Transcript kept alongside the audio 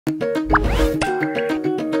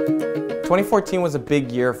2014 was a big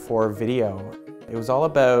year for video. It was all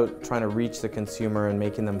about trying to reach the consumer and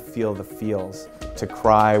making them feel the feels. To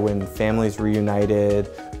cry when families reunited,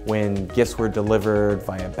 when gifts were delivered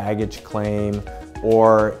via baggage claim,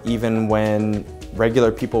 or even when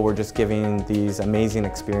regular people were just giving these amazing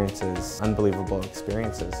experiences, unbelievable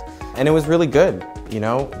experiences. And it was really good, you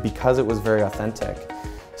know, because it was very authentic.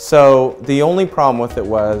 So the only problem with it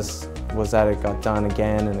was that it got done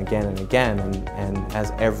again and again and again, and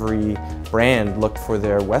as every brand looked for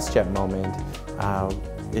their WestJet moment,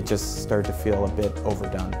 it just started to feel a bit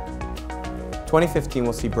overdone. 2015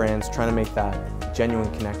 will see brands trying to make that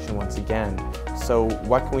genuine connection once again. So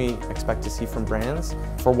what can we expect to see from brands?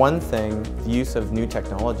 For one thing, the use of new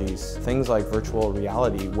technologies, things like virtual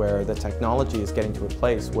reality, where the technology is getting to a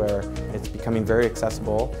place where it's becoming very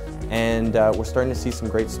accessible, and we're starting to see some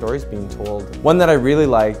great stories being told. One that I really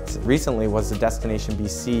liked recently was the Destination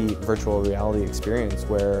BC virtual reality experience,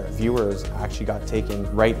 where viewers actually got taken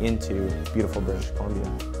right into beautiful British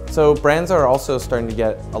Columbia. So brands are also starting to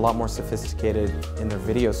get a lot more sophisticated in their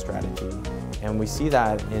video strategy. And we see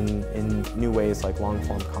that in new ways like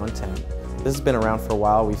long-form content. This has been around for a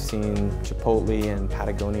while. We've seen Chipotle and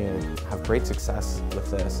Patagonia have great success with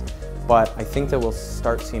this. But I think that we'll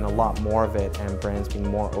start seeing a lot more of it and brands being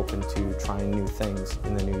more open to trying new things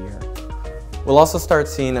in the new year. We'll also start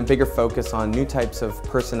seeing a bigger focus on new types of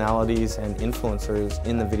personalities and influencers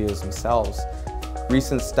in the videos themselves.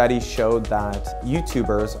 Recent studies showed that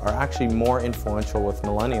YouTubers are actually more influential with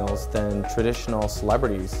millennials than traditional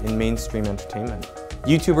celebrities in mainstream entertainment.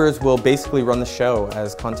 YouTubers will basically run the show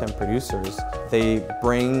as content producers. They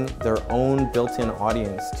bring their own built-in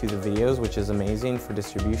audience to the videos, which is amazing for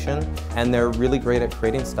distribution, and they're really great at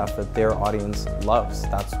creating stuff that their audience loves.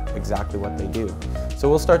 That's exactly what they do. So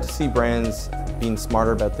we'll start to see brands being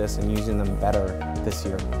smarter about this and using them better this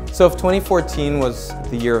year. So if 2014 was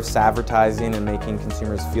the year of advertising and making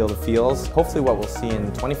consumers feel the feels, hopefully what we'll see in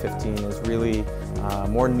 2015 is really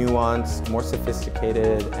more nuanced, more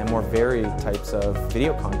sophisticated, and more varied types of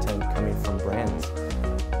video content coming from brands.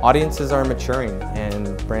 Audiences are maturing,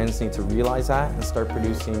 and brands need to realize that and start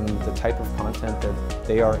producing the type of content that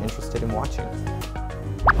they are interested in watching.